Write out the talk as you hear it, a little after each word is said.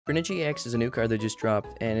Greninja EX is a new card that just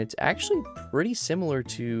dropped, and it's actually pretty similar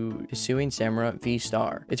to Hisuian Samurott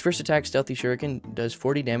VStar. Its first attack, Stealthy Shuriken, does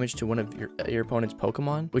 40 damage to one of your opponent's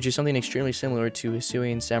Pokemon, which is something extremely similar to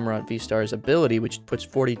Hisuian Samurott VStar's ability, which puts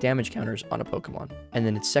 40 damage counters on a Pokemon. And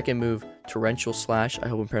then its second move, Torrential Slash, I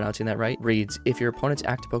hope I'm pronouncing that right, reads, if your opponent's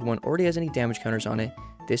active Pokemon already has any damage counters on it,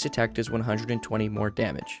 this attack does 120 more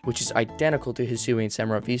damage, which is identical to Hisuian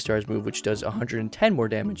Samurott VStar's move, which does 110 more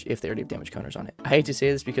damage if they already have damage counters on it. I hate to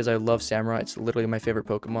say this because I love Samurott. It's literally my favorite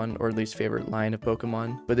Pokemon, or at least favorite line of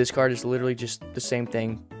Pokemon. But this card is literally just the same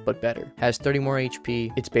thing, but better. Has 30 more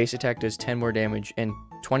HP, its base attack does 10 more damage, and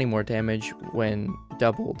 20 more damage when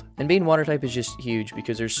doubled. And being water type is just huge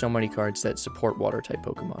because there's so many cards that support water type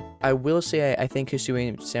Pokemon. I will say I think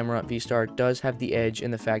Hisuian Samurott VStar does have the edge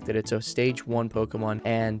in the fact that it's a stage 1 Pokemon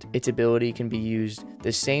and its ability can be used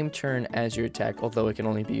the same turn as your attack, although it can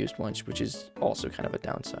only be used once, which is also kind of a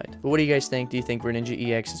downside. But what do you guys think? Do you think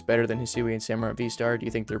Greninja EX is better than Hisuian Samurott VStar? Do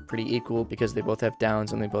you think they're pretty equal because they both have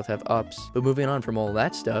downs and they both have ups? But moving on from all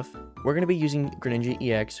that stuff, we're going to be using Greninja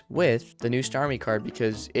EX with the new Starmie card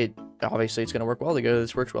because obviously it's going to work well together.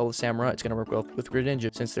 This works well with Samurott. It's going to work well with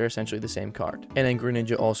Greninja since they're essentially the same card. And then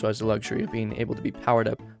Greninja also has the luxury of being able to be powered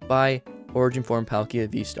up by Origin Form Palkia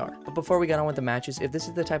VStar. But before we get on with the matches, if this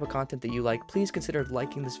is the type of content that you like, please consider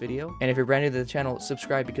liking this video. And if you're brand new to the channel,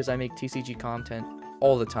 subscribe because I make TCG content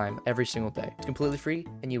all the time, every single day. It's completely free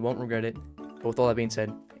and you won't regret it. But with all that being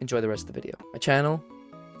said, enjoy the rest of the video. My channel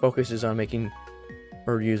focuses on making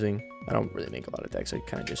or using, I don't really make a lot of decks, I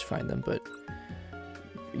kind of just find them, but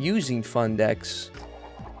using fun decks,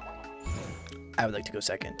 I would like to go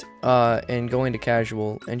second. And going to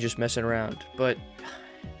casual and just messing around. But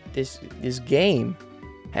this game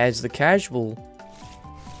has the casual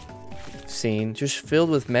scene just filled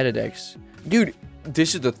with meta decks. Dude,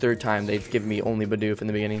 this is the third time they've given me only Bidoof in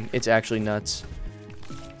the beginning. It's actually nuts.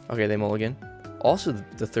 Okay, they mulligan. Also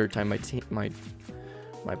the third time my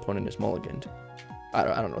opponent is mulliganed. I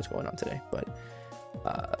don't know what's going on today, but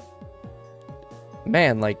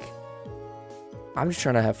man, like, I'm just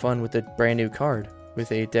trying to have fun with a brand new card with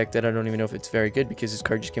a deck that I don't even know if it's very good because this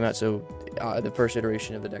card just came out, so the first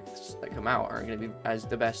iteration of the decks that come out aren't going to be as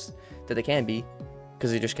the best that they can be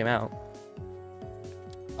because they just came out.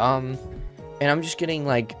 And I'm just getting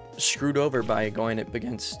like screwed over by going up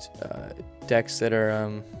against decks that are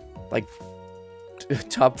like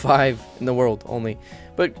top 5 in the world only.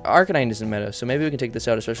 But Arcanine isn't meta, so maybe we can take this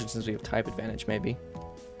out, especially since we have type advantage. Maybe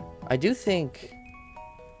I do think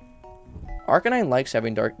Arcanine likes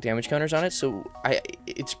having dark damage counters on it, so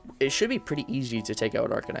it should be pretty easy to take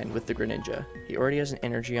out Arcanine with the Greninja. He already has an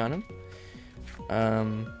energy on him.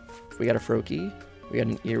 We got a Froakie, we got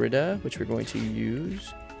an Irida, which we're going to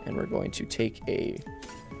use, and we're going to take a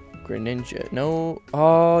Greninja. No,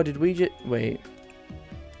 oh, did we just wait?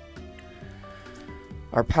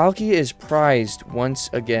 Our Palkia is prized once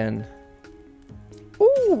again.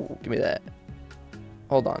 Ooh, give me that.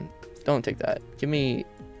 Hold on, don't take that. Give me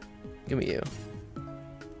you.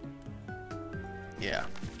 Yeah.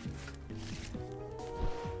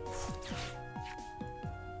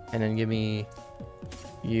 And then give me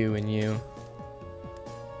you and you.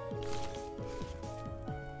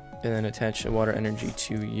 And then attach the water energy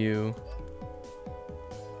to you.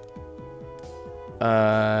 We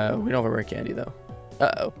don't have a rare candy though.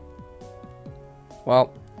 Uh-oh.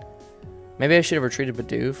 Well, maybe I should have retreated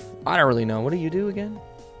Bidoof. I don't really know. What do you do again?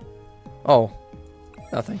 Oh,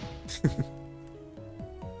 nothing.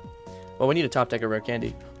 Well, we need a top deck of rare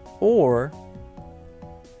candy. Or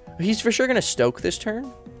he's for sure going to stoke this turn,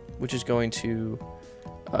 which is going to...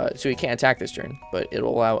 so he can't attack this turn, but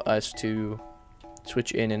it'll allow us to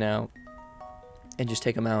switch in and out and just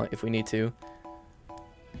take him out if we need to.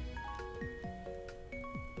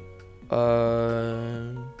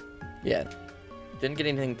 Yeah. Didn't get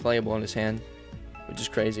anything playable in his hand, which is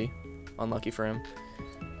crazy. Unlucky for him.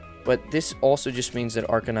 But this also just means that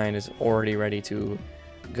Arcanine is already ready to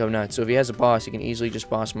go nuts. So if he has a boss, he can easily just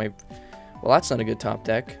boss my... Well, that's not a good top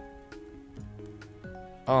deck.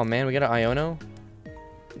 Oh, man, we got an Iono?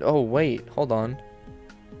 Oh, wait, hold on.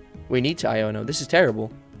 We need to Iono. This is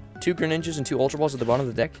terrible. 2 Greninjas and 2 Ultra Balls at the bottom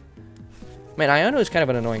of the deck. Man, Iono is kind of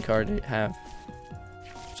an annoying card to have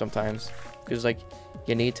sometimes. Because, like,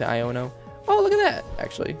 you need to Iono. Oh, look at that,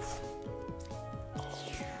 actually.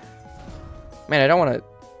 Man, I don't want to...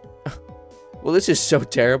 Well, this is so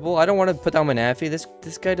terrible. I don't want to put down Manaphy.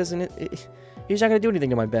 This guy doesn't... He's not going to do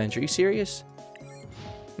anything to my bench. Are you serious?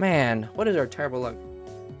 Man, what is our terrible luck?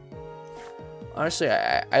 Honestly,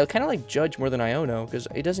 I kind of like Judge more than Iono because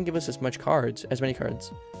it doesn't give us as many cards.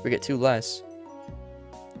 We get 2 less.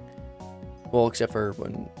 Well, except for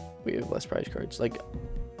when we have less prize cards. Like,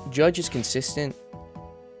 Judge is consistent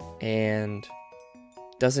and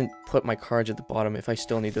doesn't put my cards at the bottom if I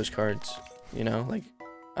still need those cards. You know, like,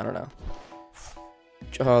 I don't know.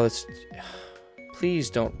 Oh, let's... Please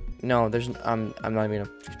don't... No, there's... I'm not even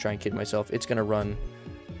gonna try and kid myself. It's gonna run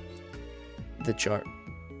the chart.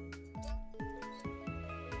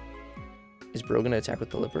 Is Bro gonna attack with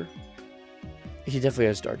the Lipper? He definitely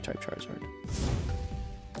has Dark type Charizard.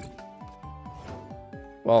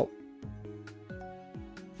 Well...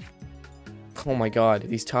 Oh my god,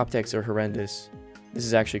 these top decks are horrendous. This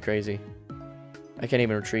is actually crazy. I can't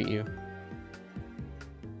even retreat you.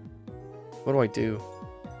 What do I do?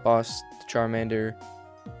 Boss, Charmander,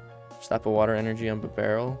 slap a water energy on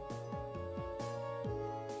Bibarel.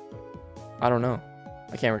 I don't know.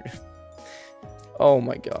 I can't. Oh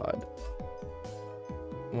my god.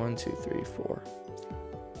 1, 2, 3, 4.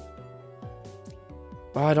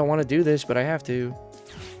 Oh, I don't want to do this, but I have to.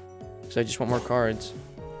 Because I just want more cards.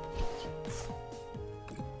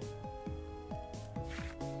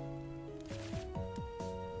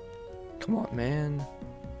 Come on, man.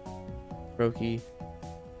 Froakie.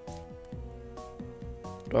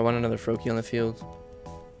 Do I want another Froakie on the field?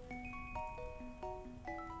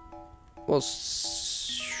 Well,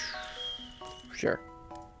 sure.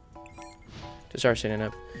 To start setting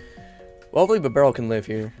up. Well, hopefully Bibarel can live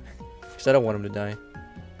here. Because I don't want him to die.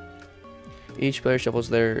 Each player shuffles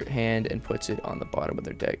their hand and puts it on the bottom of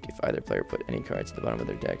their deck if either player put any cards at the bottom of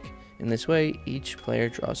their deck. In this way, each player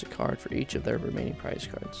draws a card for each of their remaining prize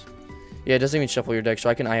cards. Yeah, it doesn't even shuffle your deck,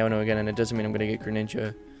 so I can Iono again, and it doesn't mean I'm going to get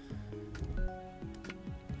Greninja.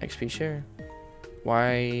 XP share.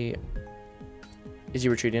 Why is he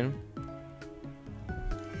retreating him?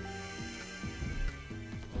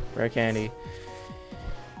 Rare candy.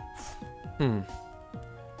 And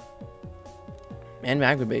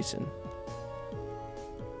Magma Basin.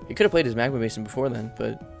 He could have played his Magma Basin before then,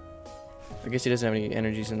 but I guess he doesn't have any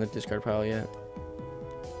energies in the discard pile yet.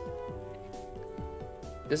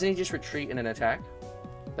 Doesn't he just retreat in an attack?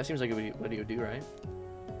 That seems like what he would do, right?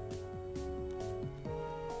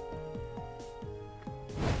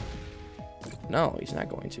 No, he's not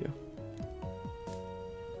going to.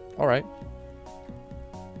 Alright.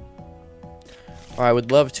 I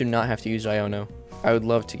would love to not have to use Iono. I would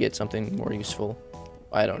love to get something more useful.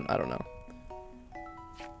 I don't know.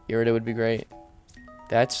 Irida would be great.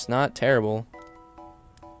 That's not terrible.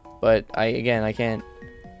 But again, I can't.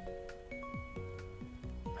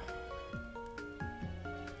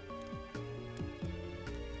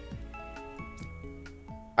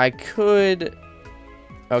 I could...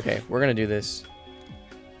 Okay, we're gonna do this.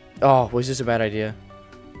 Oh, was this a bad idea?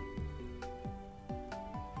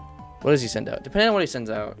 What does he send out? Depending on what he sends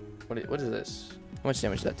out. What is this? How much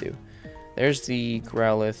damage does that do? There's the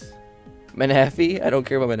Growlithe. Manaphy? I don't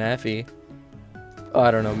care about Manaphy. Oh, I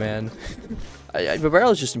don't know, man.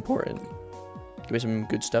 Bibarel is just important. Give me some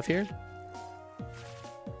good stuff here.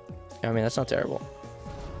 I mean, that's not terrible.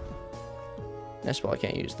 Nest Ball I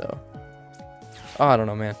can't use, though. Oh, I don't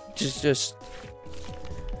know, man. Just...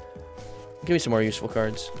 Give me some more useful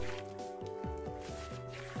cards.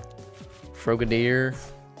 Frogadier.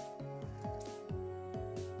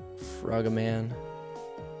 Frogman.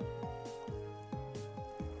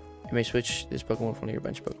 You may switch this Pokemon with one of your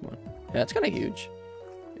bench Pokemon. Yeah, that's kind of huge.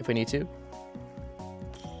 If we need to.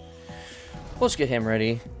 Let's get him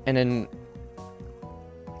ready. And then...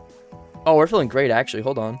 Oh, we're feeling great, actually.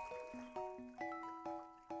 Hold on.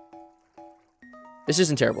 This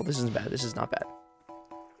isn't terrible. This isn't bad. This is not bad.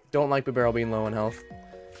 Don't like Bibarel being low on health.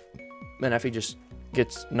 Manaphy just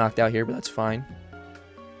gets knocked out here, but that's fine.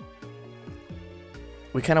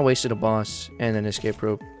 We kind of wasted a boss and an escape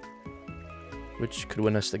rope, which could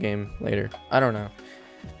win us the game later. I don't know.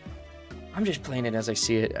 I'm just playing it as I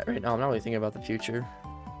see it right now. I'm not really thinking about the future.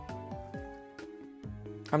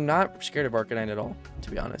 I'm not scared of Arcanine at all,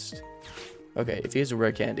 to be honest. Okay, if he has a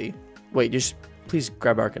rare candy. Wait, just please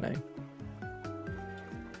grab Arcanine.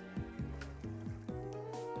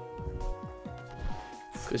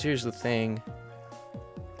 Because here's the thing.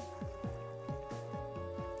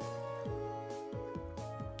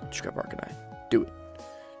 Just grab Arcanine. Do it.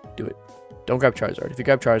 Do it. Don't grab Charizard. If you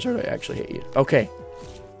grab Charizard, I actually hate you. Okay.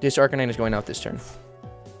 This Arcanine is going out this turn.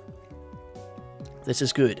 This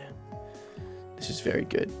is good. This is very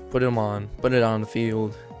good. Put him on. Put it on the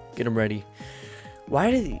field. Get him ready. Why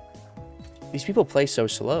do these people play so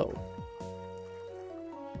slow?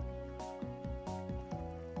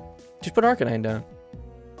 Just put Arcanine down.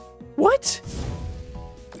 What?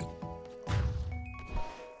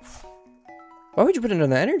 Why would you put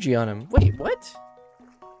another energy on him? Wait, what?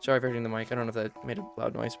 Sorry for hitting the mic. I don't know if that made a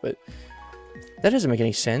loud noise, but that doesn't make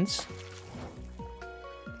any sense.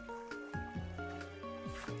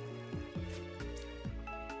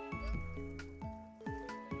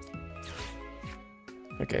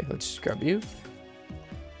 Okay, let's grab you.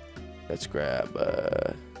 Let's grab,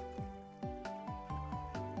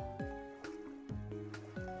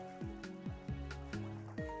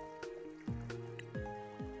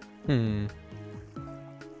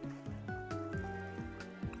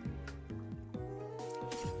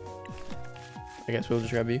 I guess we'll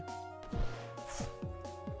just grab you.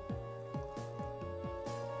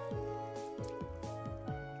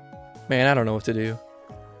 Man, I don't know what to do.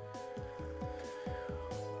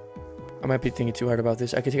 I might be thinking too hard about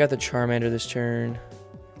this. I could take out the Charmander this turn.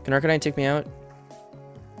 Can Arcanine take me out?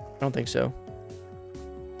 I don't think so.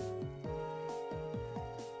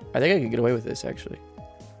 I think I could get away with this, actually.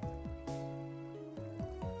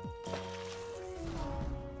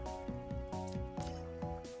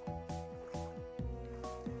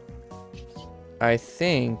 I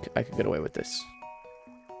think I could get away with this.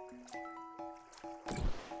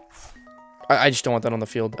 I just don't want that on the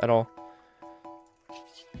field at all.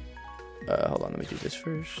 Hold on, let me do this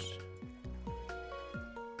first.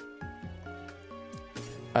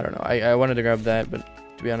 I don't know. I wanted to grab that, but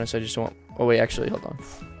to be honest, I just don't want... Oh, wait, actually, hold on.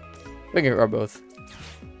 We can grab both.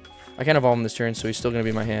 I can't evolve him this turn, so he's still going to be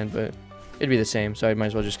in my hand, but it'd be the same, so I might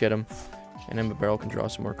as well just get him. And then Bibarel can draw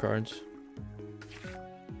some more cards.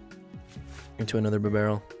 Into another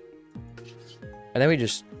Bibarel. And then we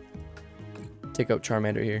just take out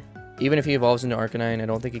Charmander here. Even if he evolves into Arcanine, I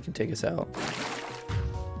don't think he can take us out.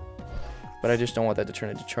 But I just don't want that to turn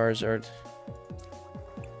into Charizard.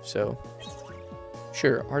 So,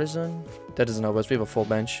 sure, Artisan. That doesn't help us. We have a full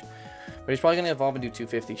bench. But he's probably going to evolve and do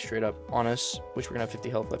 250 straight up on us. Which we're going to have 50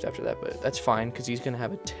 health left after that. But that's fine, because he's going to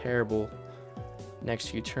have a terrible next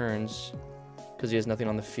few turns. Because he has nothing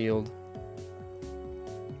on the field.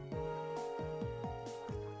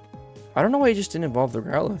 I don't know why he just didn't evolve the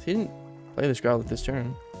Growlithe. He didn't play this Growlithe this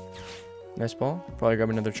turn. Nice ball. Probably grab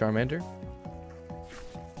another Charmander.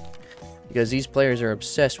 Because these players are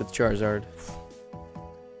obsessed with Charizard.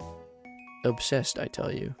 Obsessed, I tell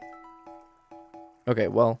you. Okay,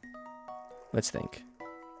 well, let's think.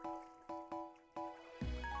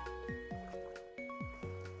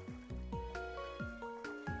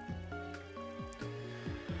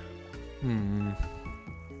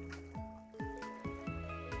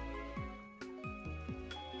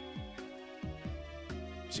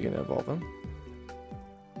 Is he gonna evolve him?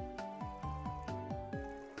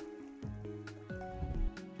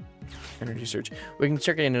 Energy Surge. We can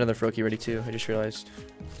start getting another Froakie ready too. I just realized.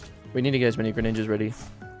 We need to get as many Greninjas ready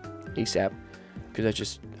ASAP. Because that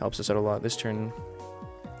just helps us out a lot. This turn,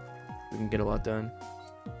 we can get a lot done.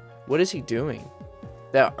 What is he doing?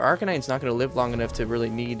 That Arcanine's not going to live long enough to really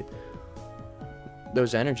need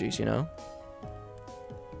those energies, you know?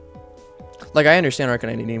 Like, I understand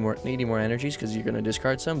Arcanine needing more energies because you're going to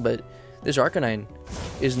discard some, but this Arcanine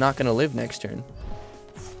is not going to live next turn.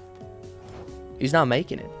 He's not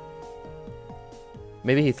making it.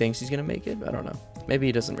 Maybe he thinks he's going to make it. I don't know. Maybe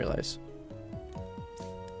he doesn't realize.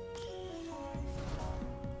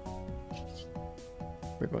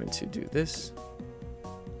 We're going to do this.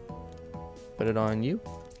 Put it on you.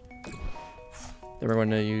 Then we're going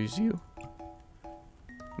to use you.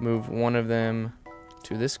 Move one of them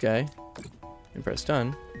to this guy. And press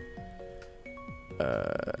done. Do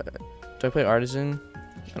I play Artisan?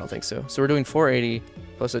 I don't think so. So we're doing 480.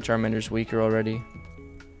 Plus the Charmander's weaker already.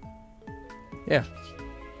 Yeah.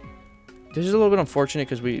 This is a little bit unfortunate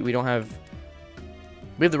because we don't have...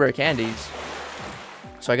 We have the rare candies.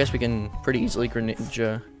 So I guess we can pretty easily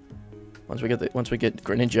Greninja once we get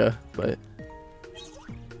Greninja, but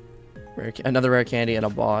another rare candy and a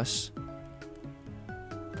boss.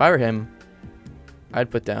 If I were him, I'd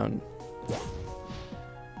put down.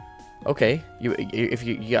 Okay, you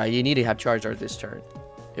need to have Charizard this turn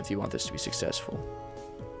if you want this to be successful.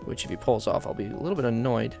 Which if he pulls off, I'll be a little bit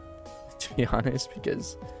annoyed, to be honest,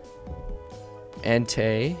 because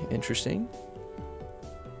Entei, interesting.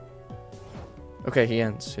 Okay, he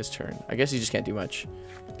ends his turn. I guess he just can't do much.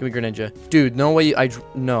 Give me Greninja. Dude, no way.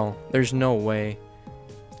 No, there's no way.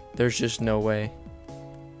 There's just no way.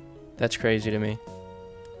 That's crazy to me.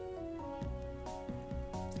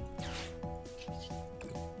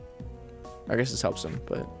 I guess this helps him,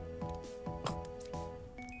 but...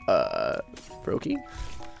 Froakie?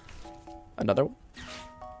 Another one?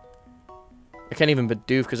 I can't even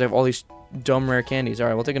Bidoof because I have all these dumb rare candies.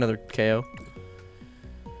 Alright, we'll take another KO.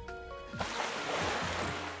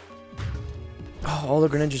 Oh, all the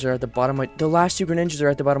Greninjas are at the bottom of my... The last two Greninjas are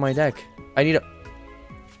at the bottom of my deck. I need a...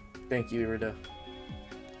 Thank you, Irida.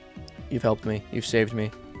 You've helped me. You've saved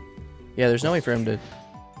me. Yeah, there's no way for him to...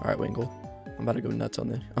 Alright, Wingull. I'm about to go nuts on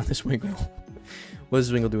this Wingull. What is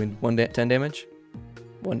this Wingull doing? 10 damage?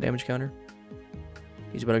 1 damage counter?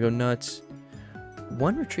 He's about to go nuts.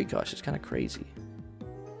 1 retreat cost is kind of crazy.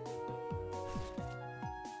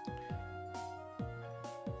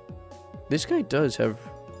 This guy does have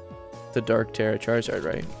the Dark Terra Charizard,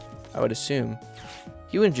 right? I would assume.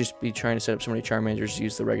 He wouldn't just be trying to set up so many Charmanders to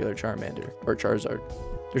use the regular Charmander or Charizard.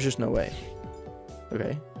 There's just no way.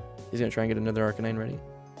 Okay. He's going to try and get another Arcanine ready.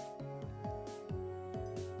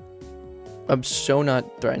 I'm so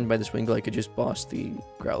not threatened by this Wingull, I could just boss the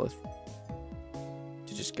Growlithe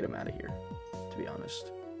to just get him out of here, to be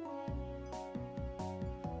honest.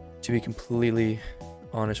 To be completely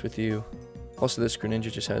honest with you. Also, this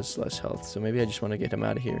Greninja just has less health, so maybe I just want to get him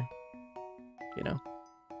out of here. You know?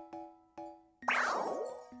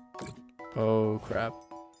 Oh, crap.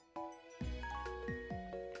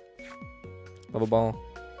 Level ball.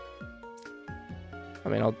 I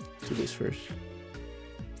mean, I'll do this first.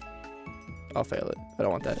 I'll fail it. I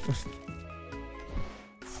don't want that.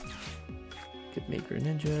 Give me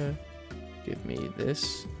Greninja. Give me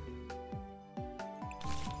this.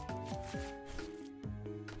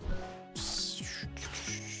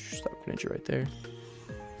 Stop Greninja right there.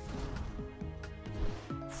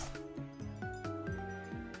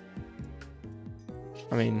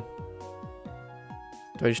 I mean,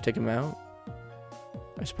 do I just take him out?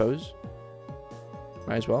 I suppose.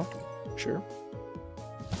 Might as well. Sure.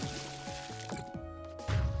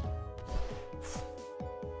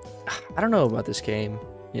 I don't know about this game,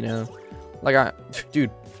 you know? Like,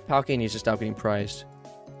 dude, Palkia needs to stop getting prized.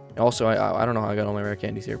 Also, I don't know how I got all my rare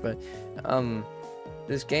candies here, but,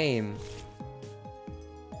 this game,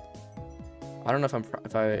 I don't know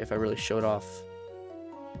if I really showed off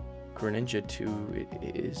Greninja to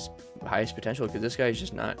his highest potential, because this guy is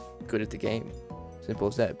just not good at the game. Simple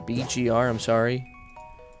as that. BGR, I'm sorry.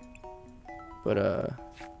 But, I'm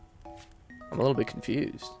a little bit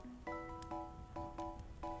confused.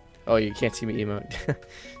 Oh, you can't see me emote.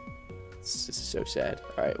 This is so sad.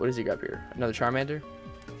 Alright, what does he grab here? Another Charmander?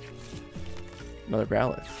 Another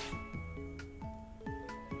Growlithe.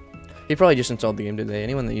 He probably just installed the game today.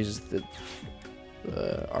 Anyone that uses the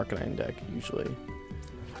Arcanine deck, usually.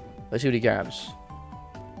 Let's see what he grabs.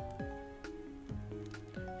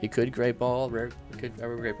 He could Great Ball, he could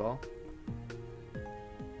grab a Great Ball.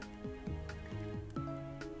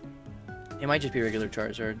 It might just be a regular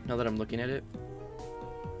Charizard, now that I'm looking at it.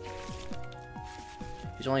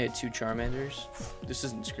 He's only had 2 Charmanders. This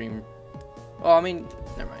doesn't scream. Oh, I mean,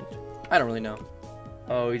 never mind. I don't really know.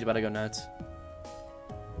 Oh, he's about to go nuts.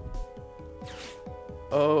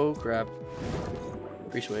 Oh, crap.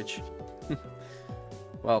 Free switch.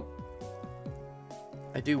 Well,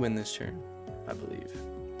 I do win this turn, I believe.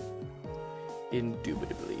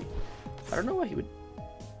 Indubitably. I don't know why he would.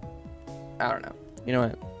 I don't know. You know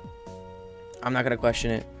what? I'm not going to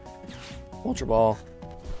question it. Ultra Ball.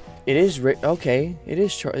 It is okay. It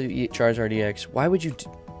is Charizard EX. Why would you?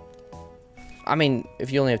 I mean,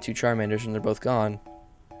 if you only have 2 Charmanders and they're both gone,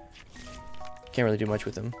 can't really do much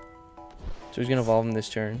with them. So he's gonna evolve him this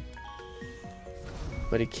turn,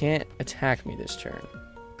 but he can't attack me this turn.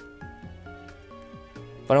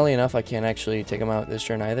 Funnily enough, I can't actually take him out this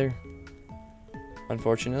turn either.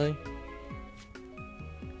 Unfortunately,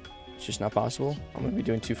 it's just not possible. I'm gonna be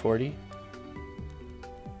doing 240.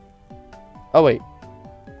 Oh wait.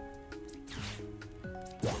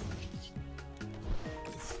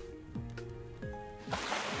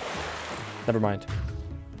 Never mind.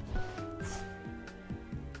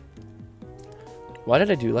 Why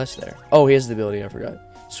did I do less there? Oh, he has the ability, I forgot.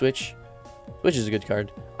 Switch. Switch is a good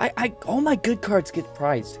card. All my good cards get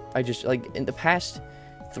prized. I just, like, in the past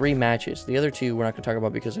 3 matches, the other 2 we're not going to talk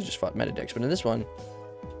about because I just fought meta decks, but in this one,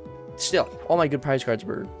 still, all my good prize cards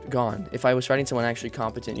were gone. If I was fighting someone actually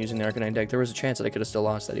competent using the Arcanine deck, there was a chance that I could have still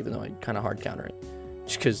lost that, even though I kind of hard counter it.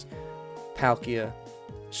 Just because Palkia,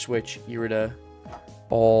 Switch, Irida,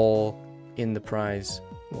 all in the prize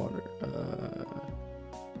water.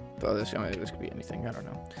 Oh, this could be anything. I don't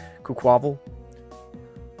know. Kuquavel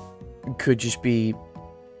could just be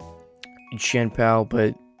Shenpao,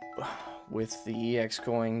 but with the EX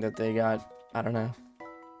coin that they got, I don't know.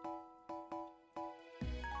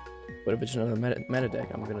 What if it's another meta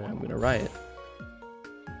deck? I'm gonna riot.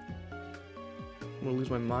 I'm gonna lose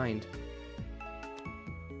my mind.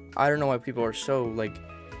 I don't know why people are so like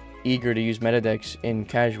eager to use meta decks in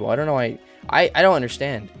casual. I don't know why. I don't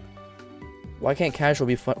understand. Why can't casual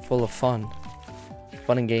be full of fun?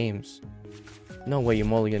 Fun and games. No way you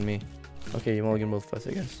mulligan me. Okay, you mulligan both of us,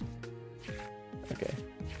 I guess. Okay.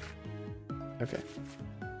 Okay.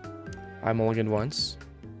 I mulliganed once.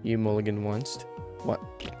 You mulliganed once. What?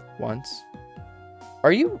 Once.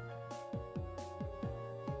 Are you?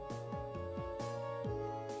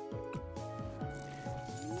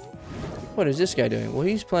 What is this guy doing? Well,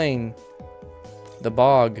 he's playing the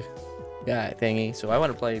bog guy thingy, so I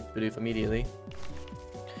want to play Bidoof immediately.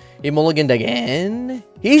 He mulliganed again?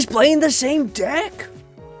 He's playing the same deck?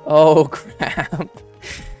 Oh, crap.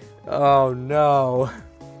 Oh, no.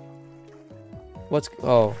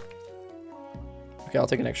 Oh. Okay, I'll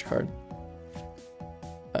take an extra card.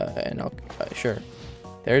 And I'll... sure.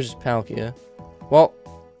 There's Palkia. Well.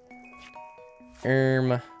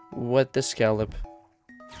 What the scallop?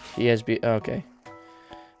 He has okay.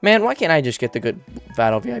 Man, why can't I just get the good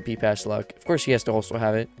Battle VIP pass luck? Of course he has to also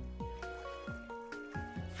have it.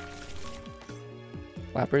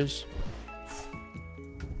 Lapras.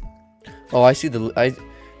 Oh, I see the...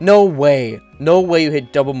 No way. No way you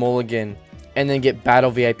hit double mulligan and then get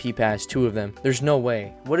Battle VIP pass, 2 of them. There's no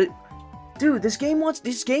way. Dude, this game wants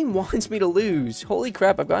me to lose. Holy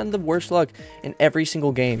crap, I've gotten the worst luck in every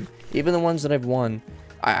single game. Even the ones that I've won.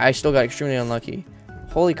 I still got extremely unlucky.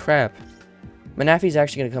 Holy crap. Manaphy's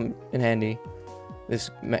actually going to come in handy this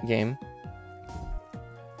game.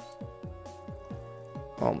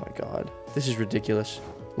 Oh my god. This is ridiculous.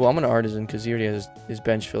 Well, I'm going to Artisan because he already has his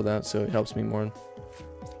bench filled out, so it helps me more.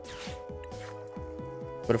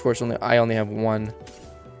 But of course, I only have 1.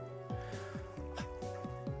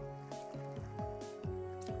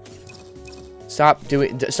 Stop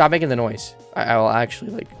making the noise. I will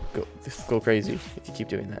actually like go crazy if you keep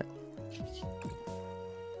doing that.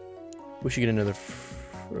 We should get another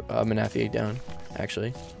Manaphy down,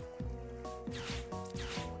 actually.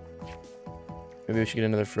 Maybe we should get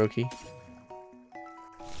another Froakie.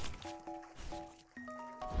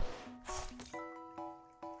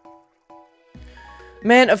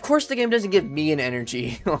 Man, of course the game doesn't give me an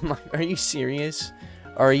energy. Oh my, are you serious?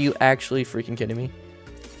 Are you actually freaking kidding me?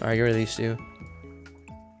 Alright, get rid of these 2.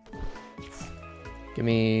 Give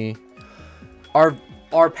me... Our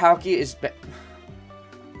Palkia is...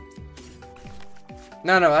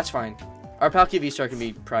 No, that's fine. Our Palkia VStar can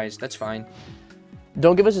be prized. That's fine.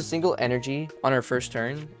 Don't give us a single energy on our first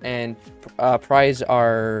turn, and prize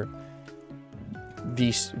our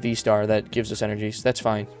VStar that gives us energies. That's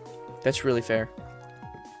fine. That's really fair.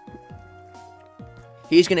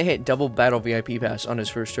 He's going to hit double Battle VIP pass on his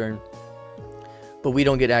first turn, but we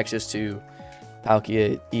don't get access to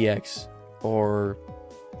Palkia EX or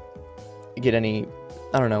get any...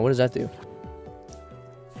 I don't know. What does that do?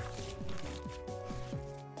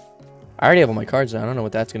 I already have all my cards down. I don't know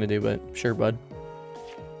what that's going to do, but sure, bud.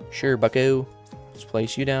 Sure, bucko. Let's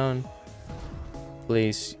place you down.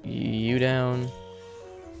 Place you down.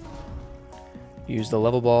 Use the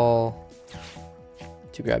level ball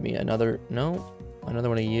to grab me another... No. Another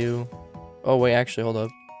one of you. Oh, wait. Actually, hold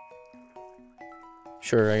up.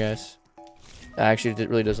 Sure, I guess. Actually, it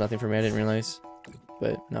really does nothing for me. I didn't realize.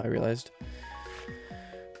 But now I realized.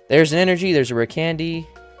 There's an energy. There's a rare candy.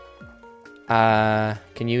 Can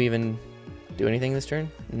you even... do anything this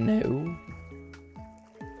turn? No.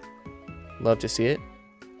 Love to see it.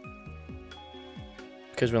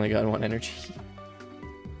 Because we only got 1 energy.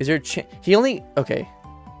 Is there a chance? He only... Okay.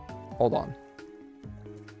 Hold on.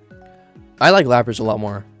 I like Lapras a lot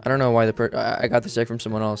more. I don't know why I got this deck from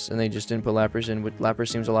someone else and they just didn't put Lapras in. Lapras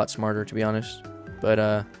seems a lot smarter, to be honest.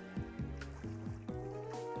 But,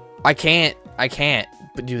 I can't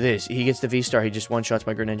but do this. He gets the V-Star. He just one-shots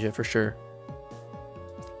my Greninja for sure.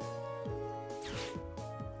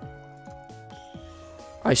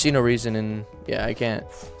 I see no reason in... Yeah, I can't.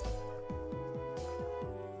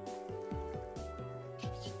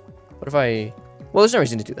 What if I... Well, there's no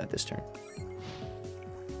reason to do that this turn.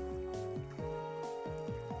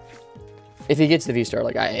 If he gets the V-Star,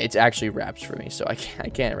 like, it's actually wraps for me, so I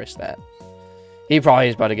can't risk that. He probably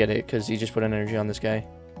is about to get it, because he just put an energy on this guy.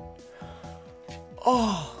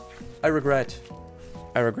 Oh! I regret.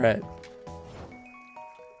 I regret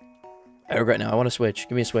now. I want to switch.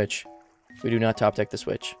 Give me a switch. We do not top deck the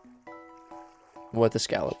switch. What the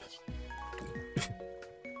scallop? Give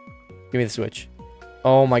me the switch.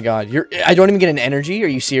 Oh my god. I don't even get an energy? Are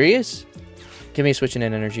you serious? Give me a switch and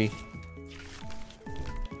an energy.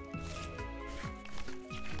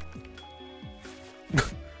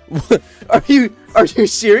 Are you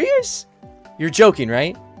serious? You're joking,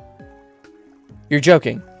 right? You're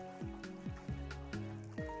joking.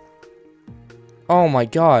 Oh my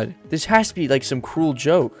god. This has to be like some cruel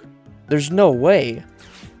joke. There's no way.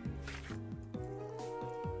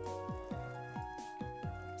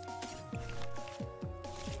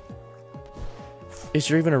 Is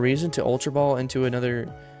there even a reason to Ultra Ball into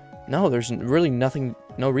another... No, there's really nothing,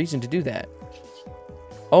 no reason to do that.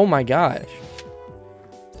 Oh my gosh.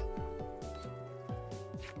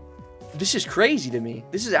 This is crazy to me.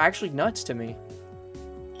 This is actually nuts to me.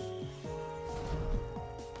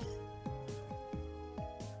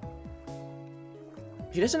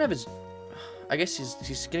 doesn't have his... I guess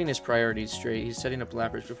he's getting his priorities straight. He's setting up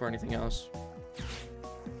lappers before anything else.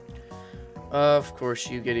 Of course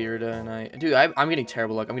you get Irida, and I... Dude, I'm getting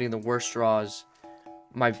terrible luck. I'm getting the worst draws.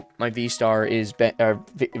 My V-Star is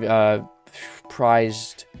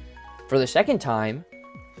prized for the second time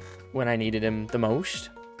when I needed him the most.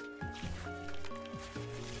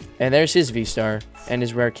 And there's his V-Star and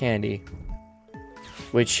his rare candy,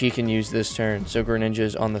 which he can use this turn. So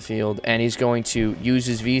Greninja's on the field, and he's going to use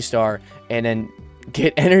his V-Star and then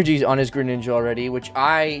get energies on his Greninja already, which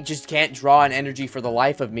I just can't draw an energy for the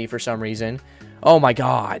life of me for some reason. Oh my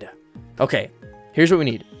god. Okay, here's what we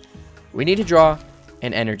need. We need to draw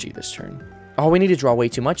an energy this turn. Oh, we need to draw way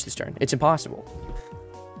too much this turn. It's impossible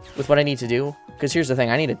with what I need to do. Because here's the thing.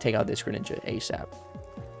 I need to take out this Greninja ASAP.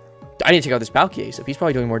 I need to take out this Palkia ASAP. He's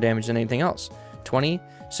probably doing more damage than anything else. 20.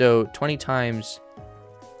 So 20 times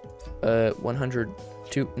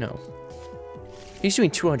 102. No. He's doing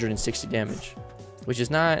 260 damage. Which is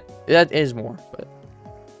not... That is more, but...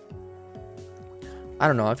 I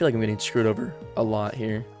don't know. I feel like I'm getting screwed over a lot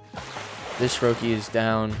here. This Froakie is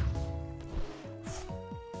down.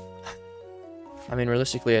 I mean,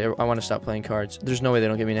 realistically, I want to stop playing cards. There's no way they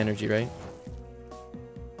don't give me an energy, right?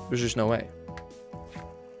 There's just no way.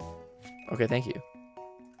 Okay, thank you.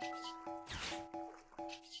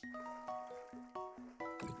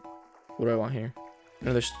 What do I want here?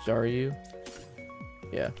 Another Staryu?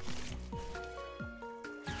 Yeah.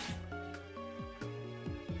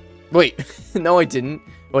 Wait. No, I didn't.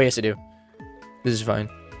 Oh, yes, I do. This is fine.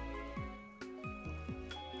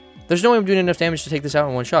 There's no way I'm doing enough damage to take this out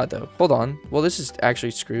in one shot, though. Hold on. Well, this is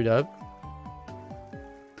actually screwed up.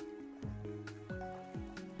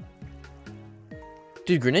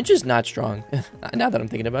 Dude, Greninja's not strong. Now that I'm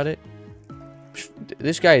thinking about it.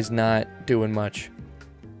 This guy is not doing much.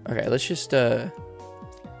 Okay, let's just, we're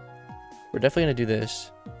definitely gonna do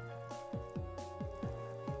this.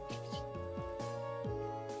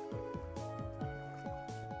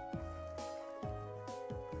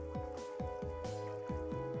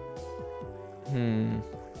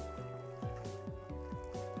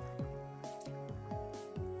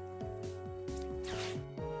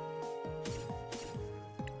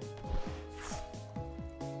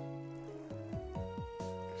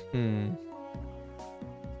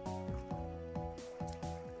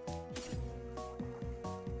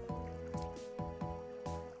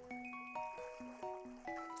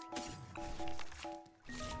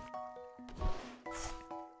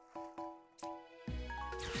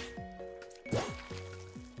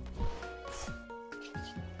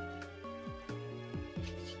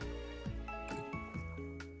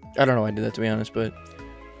 I don't know why I did that, to be honest, but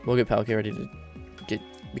we'll get Palkia ready to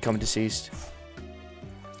become deceased.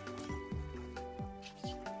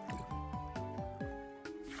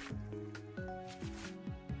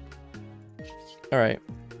 Alright.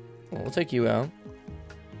 Well, we'll take you out.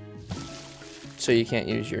 So you can't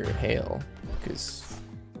use your hail, because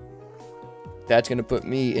that's going to put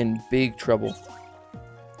me in big trouble.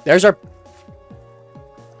 There's our...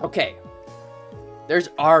 Okay. There's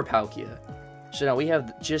our Palkia. So now we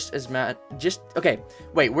have just as okay,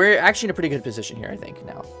 wait, we're actually in a pretty good position here, I think,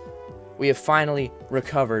 now. We have finally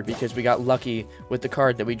recovered because we got lucky with the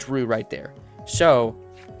card that we drew right there. So,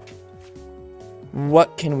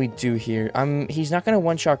 what can we do here? He's not going to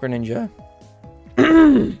one-shot Greninja.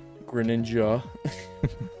 Greninja.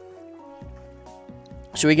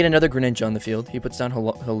 So we get another Greninja on the field. He puts down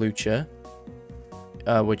Hawlucha.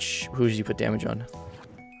 Who does he put damage on?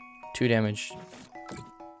 2 damage.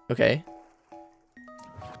 Okay.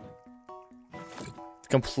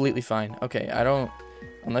 Completely fine. Okay, I don't...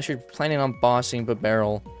 Unless you're planning on bossing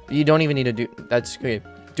Bibarel. You don't even need to do... That's... Okay,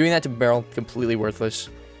 doing that to Bibarel, completely worthless.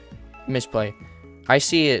 Misplay. I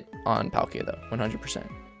see it on Palkia, though. 100%.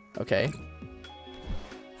 Okay.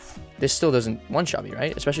 This still doesn't one-shot me,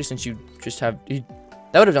 right? Especially since you just have... that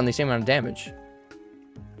would have done the same amount of damage.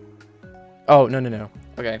 Oh, no.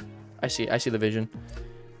 Okay. I see the vision.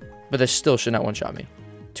 But this still should not one-shot me.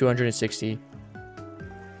 260...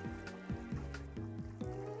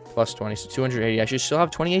 plus 20, so 280. I should still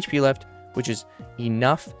have 20 HP left, which is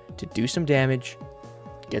enough to do some damage,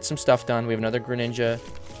 get some stuff done. We have another Greninja.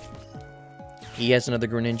 He has another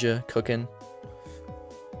Greninja cooking.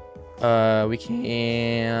 We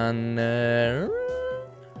can...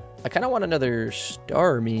 I kind of want another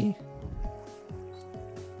Starmie.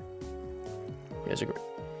 He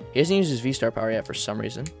hasn't used his V-Star power yet for some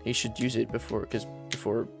reason. He should use it before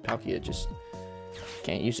Palkia just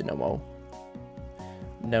can't use it no more.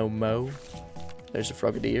 There's a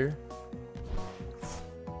Frogadier.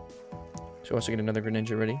 So once I get another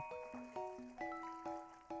Greninja ready.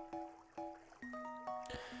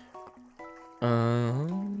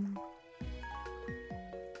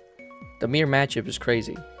 The mere matchup is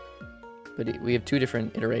crazy. But we have 2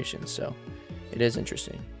 different iterations, so it is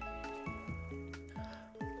interesting.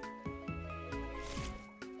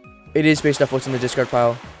 It is based off what's in the discard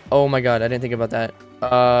pile. Oh my god, I didn't think about that.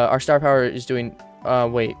 Our star power is doing...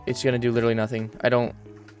 wait, it's gonna do literally nothing.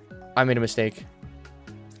 I made a mistake.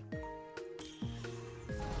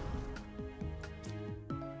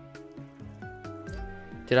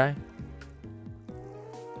 Did I?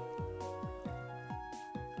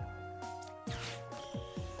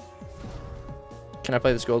 Can I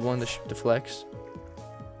play this gold one, the flex?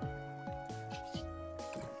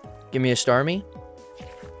 Give me a Starmie.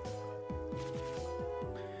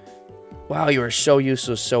 Wow, you are so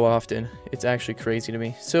useless so often. It's actually crazy to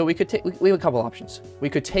me. So we could take... We have a couple options. We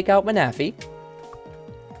could take out Manaphy.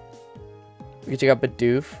 We could take out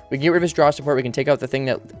Bidoof. We can get rid of his draw support. We can take out the thing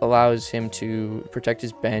that allows him to protect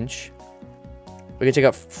his bench. We could take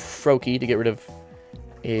out Froakie to get rid of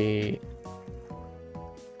a...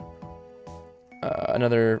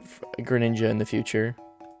 another Greninja in the future.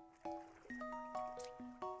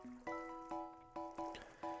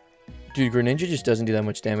 Dude, Greninja just doesn't do that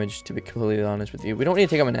much damage, to be completely honest with you. We don't need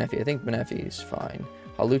to take out Manaphy. I think Manaphy is fine.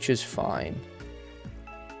 Halucha's fine.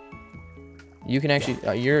 You can actually...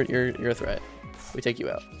 you're a threat. We take you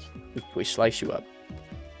out. We slice you up.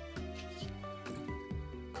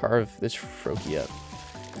 Carve this Froakie up.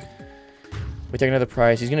 We take another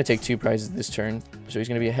prize. He's going to take 2 prizes this turn. So he's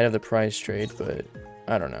going to be ahead of the prize trade, but...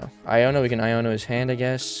 I don't know. Iono, we can Iono his hand, I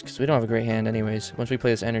guess. Because we don't have a great hand anyways. Once we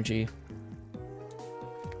play this energy...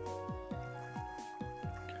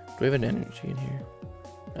 Do we have an energy in here?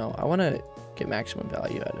 No, I want to get maximum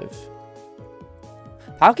value out of...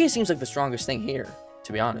 Palkia seems like the strongest thing here,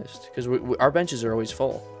 to be honest. Because our benches are always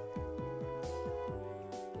full.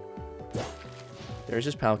 There's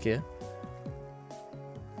his Palkia.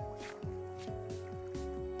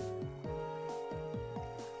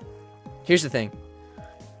 Here's the thing.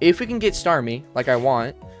 If we can get Starmie, like I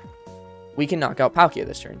want, we can knock out Palkia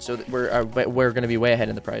this turn. So that we're going to be way ahead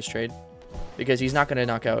in the prize trade. Because he's not going to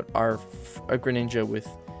knock out our Greninja with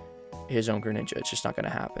his own Greninja. It's just not going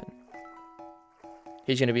to happen.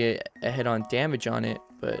 He's going to be ahead on damage on it.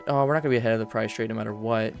 But, oh, we're not going to be ahead of the prize trade no matter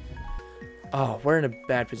what. Oh, we're in a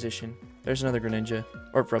bad position. There's another Greninja.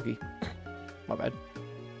 Or Froakie. My bad.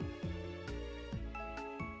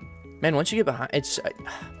 Man, once you get behind... It's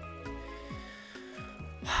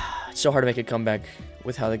so hard to make a comeback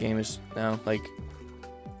with how the game is now. Like,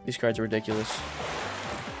 these cards are ridiculous.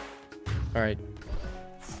 Alright.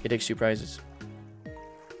 He takes 2 prizes.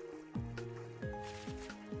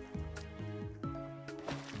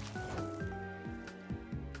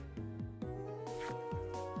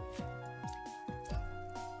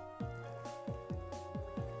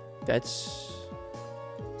 That's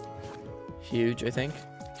huge, I think.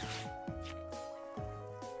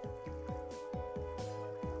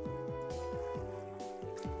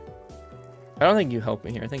 I don't think you help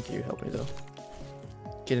me here. I think you help me, though.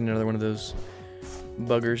 Get another one of those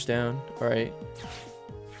buggers down. Alright.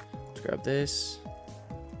 Let's grab this.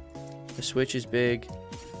 The switch is big.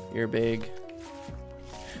 You're big.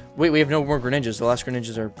 Wait, we have no more Greninjas. The last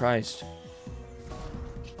Greninjas are prized.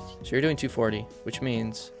 So you're doing 240, which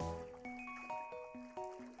means...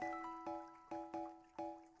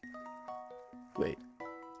 Wait.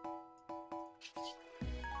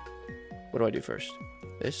 What do I do first?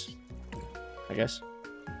 This? I guess.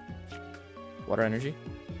 Water energy.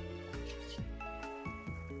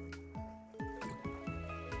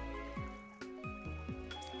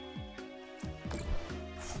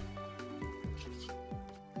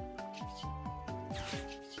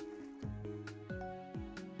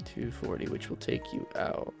 $240, which will take you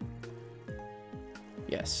out.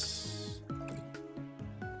 Yes.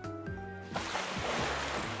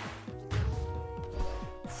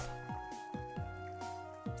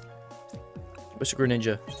 What's a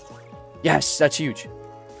Greninja? Yes, that's huge.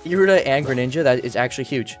 Irida and Greninja, that is actually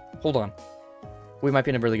huge. Hold on. We might be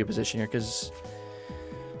in a really good position here, because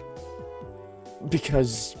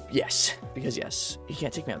yes. He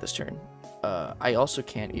can't take me out this turn. I also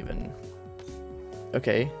can't even...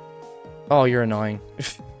 Okay. Oh, you're annoying.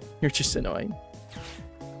 You're just annoying.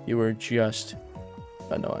 You were just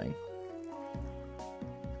annoying.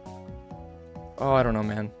 Oh, I don't know,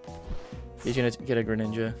 man. He's gonna get a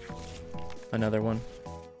Greninja. Another one.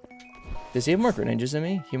 Does he have more Greninjas than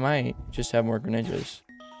me? He might just have more Greninjas.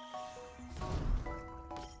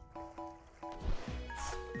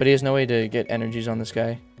 But he has no way to get energies on this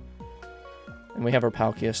guy. And we have our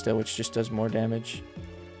Palkia still, which just does more damage.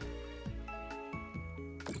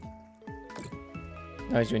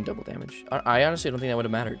 Now he's doing double damage. I honestly don't think that would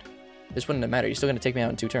have mattered. this wouldn't matter. He's still gonna take me out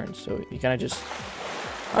in 2 turns. So he kind of just,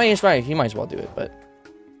 I mean, it's fine. He might as well do it, but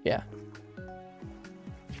yeah,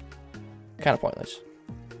 kind of pointless.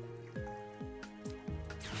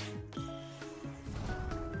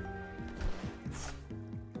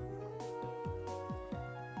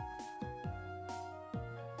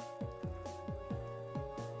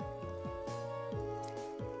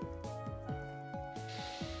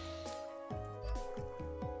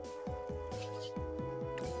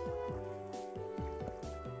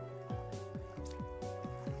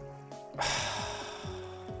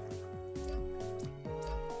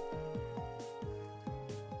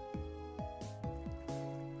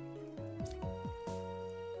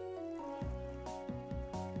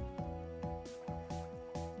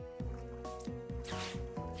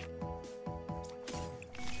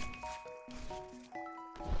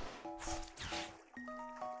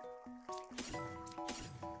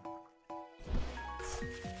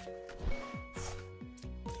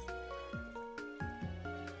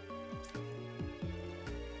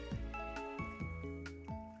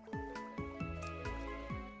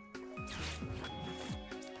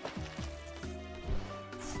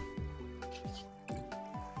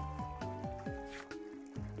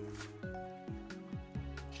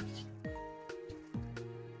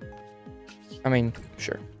 I mean,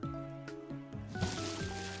 sure.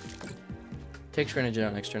 Takes Greninja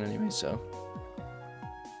out next turn anyway, so.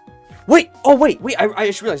 Wait! Oh, wait! I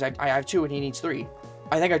just realized I have 2 and he needs 3.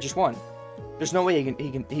 I think I just won. There's no way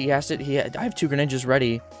he has to, I have 2 Greninjas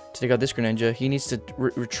ready to take out this Greninja. He needs to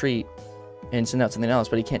retreat and send out something else,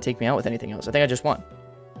 but he can't take me out with anything else. I think I just won.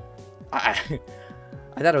 I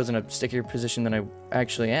thought I was in a stickier position than I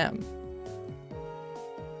actually am.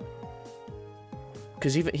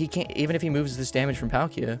 Because even if he moves this damage from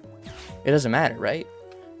Palkia, it doesn't matter, right?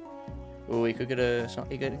 Oh, he could get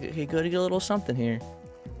he could get a little something here.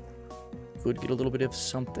 Could get a little bit of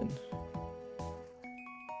something.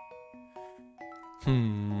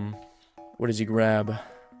 What does he grab?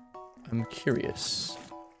 I'm curious.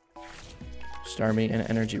 Starmie and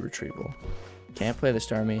energy retrieval. Can't play the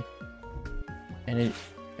Starmie. And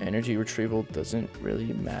energy retrieval doesn't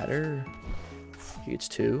really matter. He gets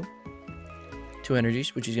 2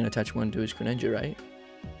 energies, which he's going to attach 1 to his Greninja, right?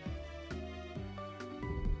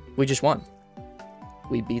 We just won.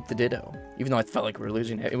 We beat the Ditto. Even though I felt like we were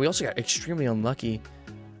losing it. And we also got extremely unlucky.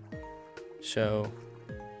 So,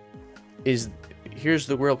 here's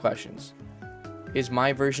the real questions. Is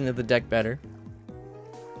my version of the deck better?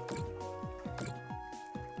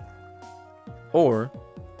 Or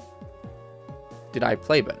did I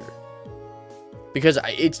play better? Because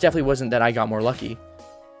it definitely wasn't that I got more lucky.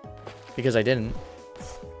 Because I didn't.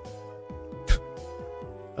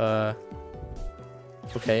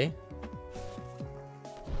 Okay.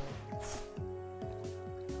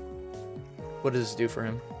 What does this do for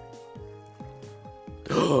him?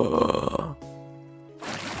 Oh,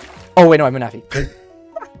 wait, no, I'm Manaphy.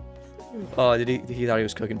 Oh, he thought he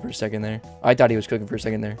was cooking for a second there. I thought he was cooking for a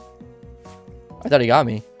second there. I thought he got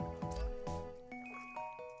me.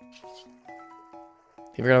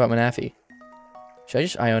 He forgot about Manaphy. Should I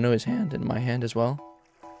just Iono his hand and my hand as well?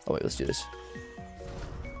 Oh, wait, let's do this.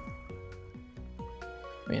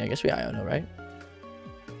 I mean, I guess we Iono, right?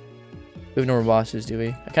 We have no more bosses, do we?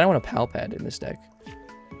 I kind of want a Palpad in this deck.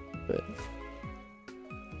 But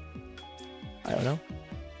I don't know.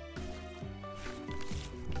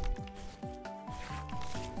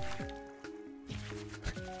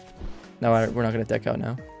 No, we're not going to deck out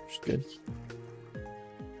now. Which is good.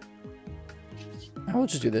 I will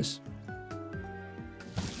just do this.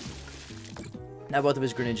 Now both of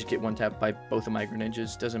his Greninjas get 1-tapped by both of my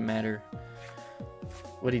Greninjas. Doesn't matter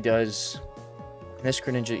what he does. And this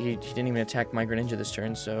Greninja, he didn't even attack my Greninja this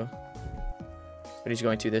turn, so. But he's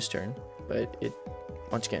going to this turn. But it,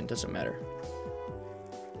 once again, doesn't matter.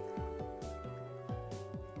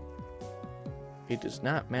 It does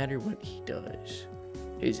not matter what he does.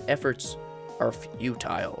 His efforts are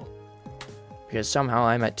futile. Because somehow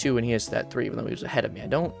I'm at 2 and he has that 3, even though he was ahead of me. I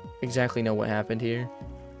don't exactly know what happened here.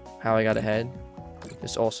 How I got ahead.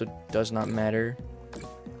 This also does not matter.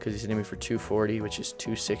 Because he's hitting me for 240, which is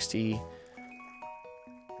 260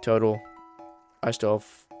 total. I still have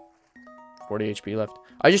 40 HP left.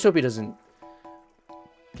 I just hope he doesn't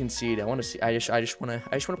concede. I want to see. I just want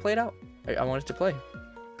to play it out. I want it to play.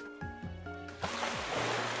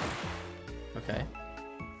 Okay.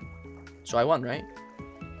 So I won, right?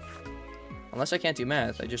 Unless I can't do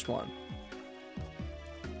math, I just won.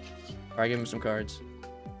 Alright, give him some cards.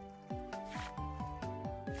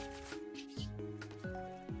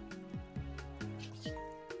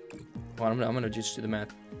 Well, I'm gonna just do the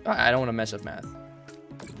math. I don't want to mess up math.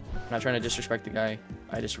 not trying to disrespect the guy.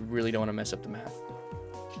 I just really don't want to mess up the math.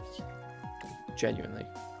 Genuinely.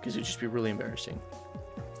 Because it would just be really embarrassing.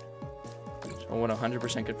 So I want to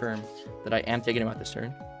 100% confirm that I am taking him out this turn.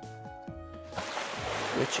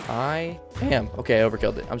 Which I am. Okay, I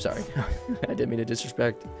overkilled it. I'm sorry. I didn't mean to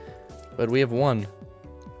disrespect. But we have won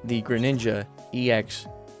the Greninja EX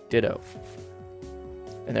Ditto.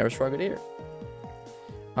 And there was Froakie.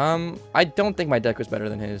 I don't think my deck was better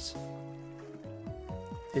than his.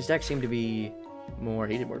 His deck seemed to be more...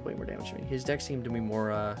 He did way more damage to me. His deck seemed to be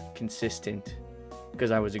more consistent.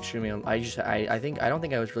 Because I was extremely... I don't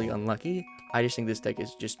think I was really unlucky. I just think this deck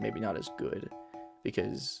is just maybe not as good.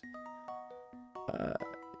 Because...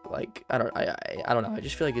 like, I don't know. I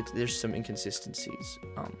just feel like there's some inconsistencies.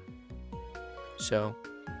 So...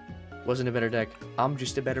 Wasn't a better deck. I'm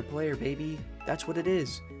just a better player, baby. That's what it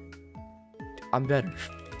is. I'm better.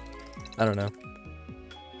 I don't know.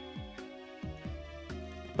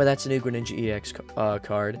 But that's a new Greninja EX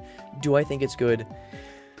card. Do I think it's good?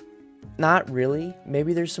 Not really.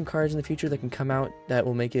 Maybe there's some cards in the future that can come out that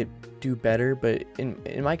will make it do better. But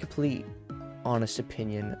in my complete honest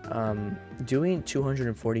opinion, doing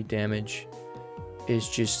 240 damage is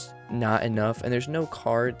just not enough. And there's no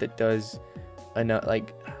card that does enough.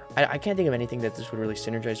 Like, I can't think of anything that this would really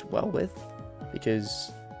synergize well with.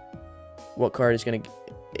 Because what card is going to...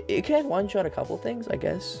 It can one-shot a couple things, I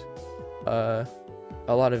guess. A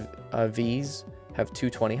lot of Vs have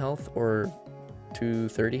 220 health or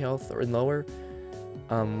 230 health or lower.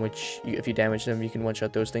 Which, if you damage them, you can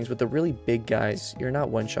one-shot those things. But the really big guys, you're not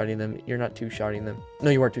one-shotting them. You're not two-shotting them. No,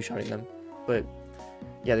 you are two-shotting them. But,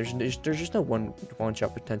 yeah, there's just no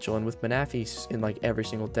one-shot potential. And with Manaphy in, like, every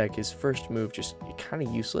single deck, his first move just kind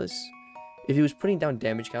of useless. If he was putting down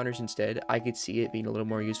damage counters instead, I could see it being a little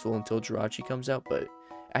more useful until Jirachi comes out. But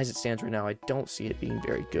as it stands right now, I don't see it being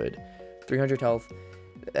very good. 300 health.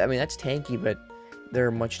 I mean, that's tanky, but there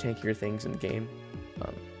are much tankier things in the game.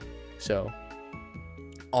 So,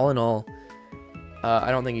 all in all, I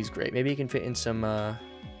don't think he's great. Maybe he can fit in some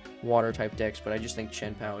water-type decks, but I just think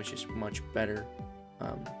Chien-Pao is just much better.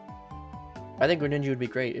 I think Greninja would be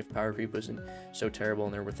great if Power Creep wasn't so terrible,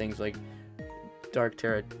 and there were things like Dark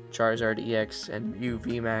Terra, Charizard EX, and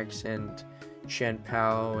UV Max, and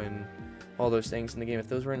Chien-Pao, and all those things in the game. If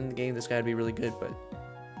those weren't in the game, this guy would be really good, but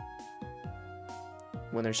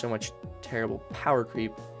when there's so much terrible power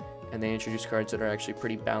creep, and they introduce cards that are actually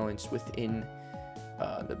pretty balanced within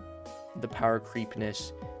the power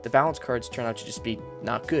creepness, the balanced cards turn out to just be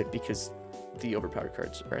not good because the overpowered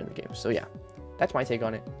cards are in the game. So yeah, that's my take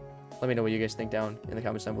on it. Let me know what you guys think down in the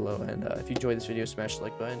comments down below, and if you enjoyed this video, smash the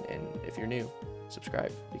like button, and if you're new,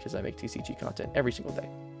 subscribe, because I make TCG content every single day,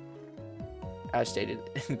 as stated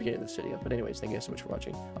in the beginning of this video. But anyways, thank you guys so much for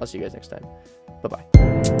watching. I'll see you guys next time. Bye-bye.